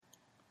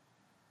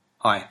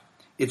Hi,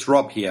 it's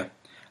Rob here.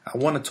 I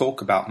want to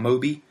talk about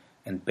Moby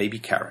and baby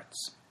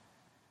carrots.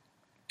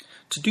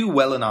 To do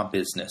well in our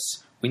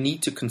business, we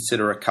need to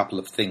consider a couple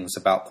of things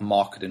about the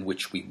market in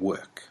which we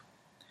work.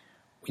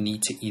 We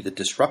need to either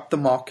disrupt the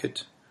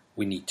market,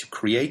 we need to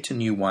create a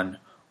new one,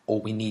 or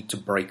we need to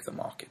break the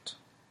market.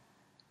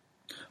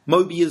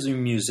 Moby is a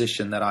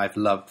musician that I've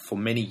loved for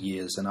many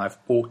years, and I've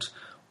bought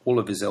all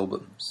of his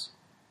albums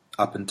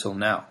up until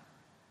now.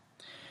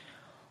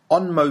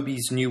 On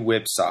Moby's new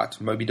website,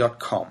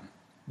 Moby.com,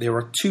 there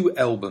are 2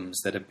 albums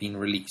that have been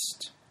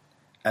released,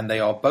 and they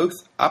are both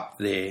up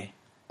there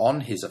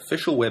on his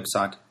official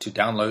website to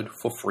download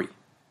for free.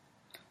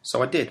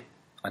 So I did.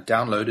 I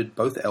downloaded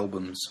both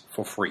albums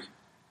for free.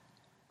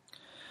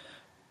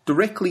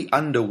 Directly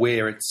under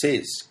where it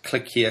says,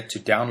 click here to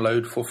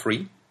download for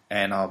free,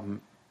 and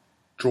I'll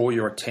draw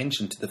your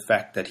attention to the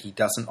fact that he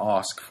doesn't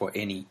ask for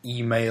any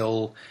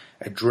email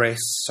address,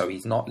 so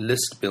he's not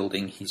list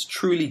building. He's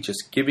truly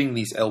just giving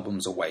these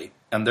albums away,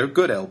 and they're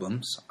good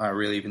albums. I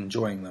really am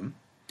enjoying them.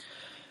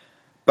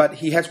 But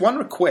he has one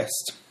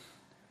request,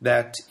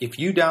 that if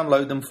you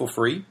download them for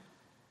free,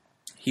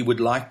 he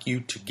would like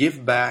you to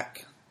give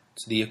back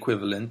to the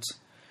equivalent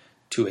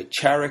to a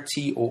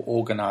charity or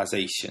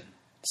organization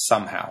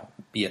somehow,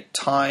 be it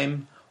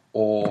time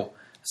or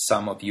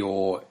some of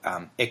your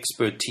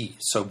expertise.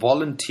 So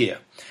volunteer.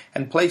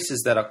 And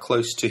places that are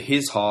close to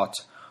his heart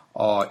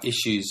are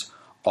issues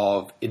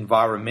of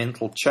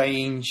environmental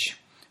change,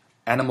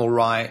 animal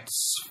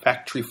rights,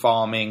 factory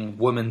farming,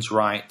 women's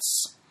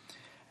rights,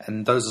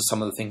 and those are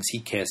some of the things he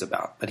cares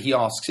about. But he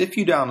asks, if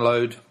you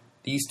download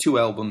these 2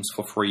 albums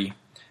for free,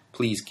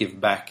 please give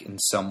back in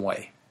some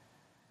way.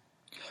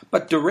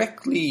 But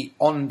directly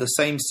on the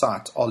same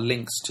site are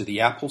links to the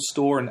Apple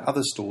Store and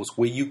other stores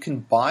where you can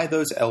buy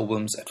those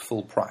albums at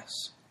full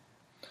price.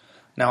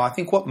 Now, I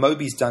think what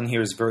Moby's done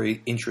here is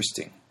very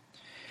interesting,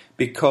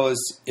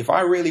 because if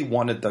I really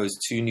wanted those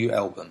 2 new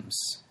albums,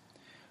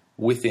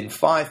 within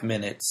 5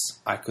 minutes,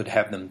 I could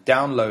have them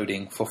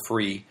downloading for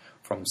free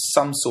from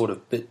some sort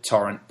of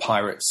BitTorrent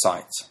pirate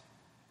site.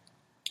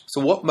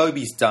 So what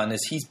Moby's done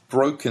is he's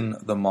broken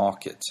the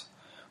market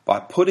by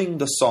putting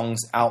the songs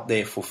out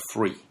there for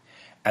free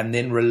and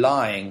then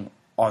relying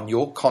on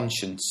your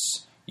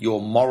conscience,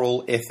 your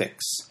moral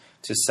ethics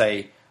to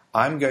say,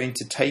 I'm going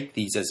to take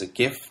these as a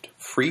gift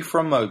free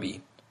from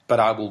Moby, but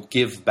I will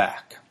give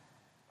back.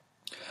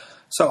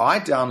 So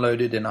I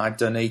downloaded and I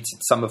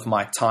donated some of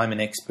my time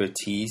and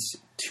expertise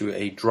to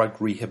a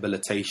drug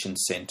rehabilitation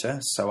center.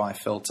 So I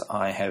felt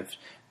I have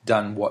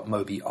done what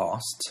Moby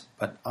asked,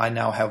 but I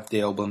now have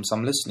the albums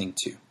I'm listening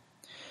to.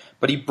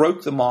 But he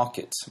broke the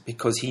market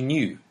because he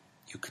knew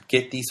you could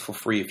get these for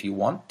free if you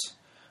want,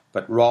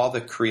 but rather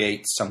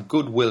create some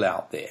goodwill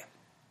out there.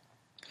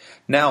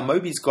 Now,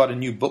 Moby's got a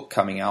new book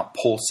coming out,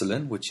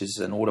 Porcelain, which is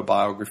an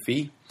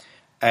autobiography,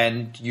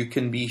 and you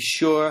can be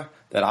sure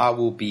that I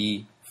will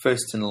be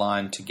first in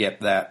line to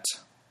get that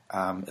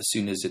as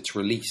soon as it's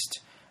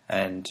released.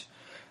 And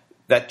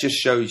that just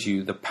shows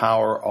you the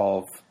power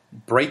of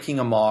breaking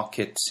a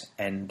market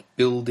and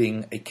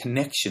building a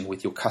connection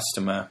with your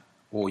customer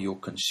or your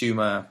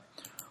consumer.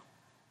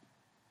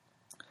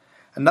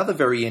 Another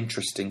very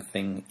interesting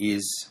thing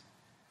is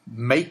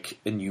make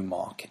a new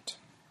market.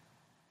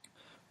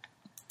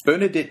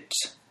 Bernadette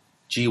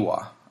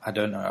Jiwa, I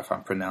don't know if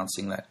I'm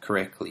pronouncing that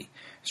correctly,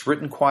 has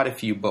written quite a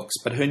few books,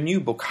 but her new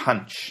book,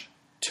 Hunch,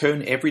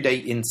 Turn Everyday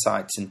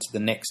Insights into the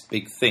Next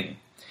Big Thing,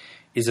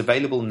 is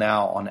available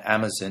now on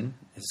Amazon.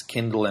 It's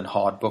Kindle and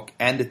hardbook,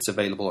 and it's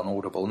available on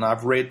Audible. And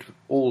I've read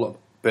all of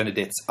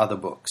Bernadette's other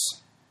books,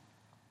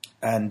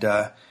 and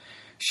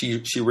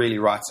she really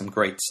writes some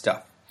great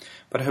stuff.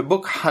 But her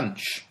book,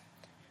 Hunch,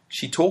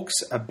 she talks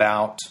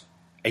about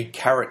a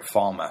carrot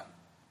farmer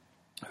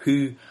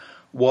who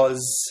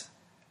was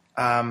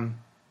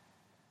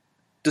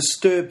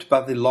disturbed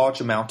by the large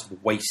amount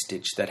of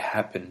wastage that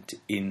happened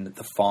in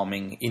the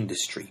farming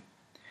industry,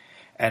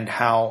 and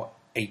how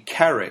a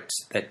carrot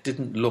that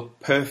didn't look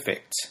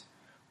perfect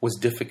was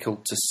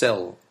difficult to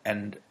sell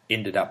and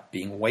ended up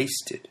being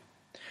wasted.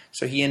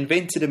 So he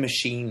invented a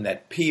machine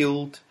that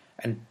peeled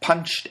and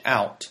punched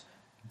out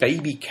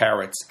baby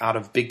carrots out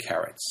of big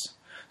carrots.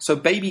 So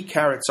baby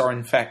carrots are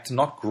in fact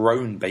not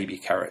grown baby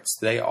carrots.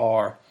 They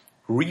are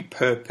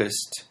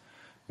repurposed,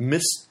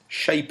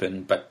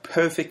 misshapen, but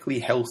perfectly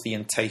healthy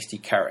and tasty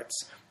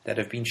carrots that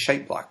have been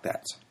shaped like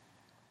that.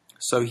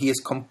 So he has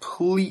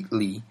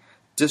completely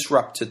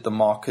disrupted the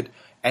market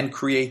and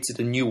created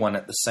a new one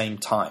at the same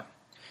time.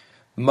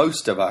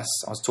 Most of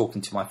us, I was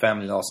talking to my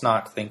family last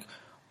night, think,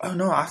 oh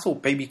no, I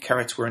thought baby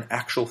carrots were an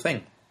actual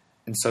thing.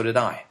 And so did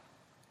I.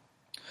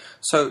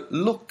 So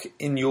look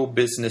in your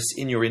business,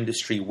 in your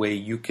industry, where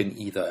you can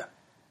either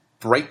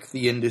break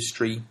the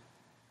industry,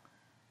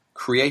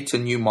 create a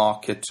new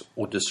market,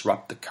 or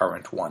disrupt the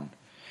current one.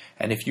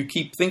 And if you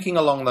keep thinking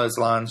along those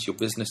lines, your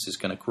business is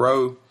going to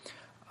grow,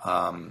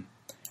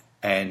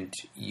 and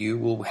you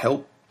will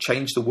help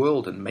change the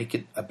world and make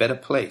it a better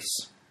place.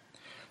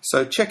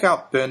 So check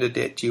out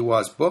Bernadette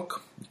Jiwa's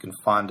book. You can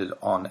find it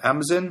on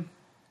Amazon.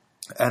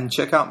 And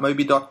check out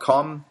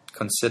Moby.com.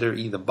 consider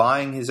either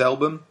buying his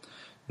album,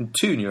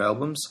 2 new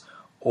albums,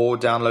 or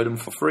download them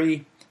for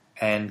free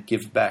and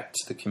give back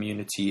to the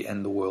community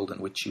and the world in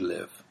which you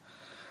live.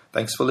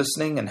 Thanks for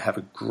listening and have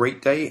a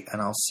great day,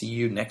 and I'll see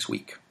you next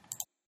week.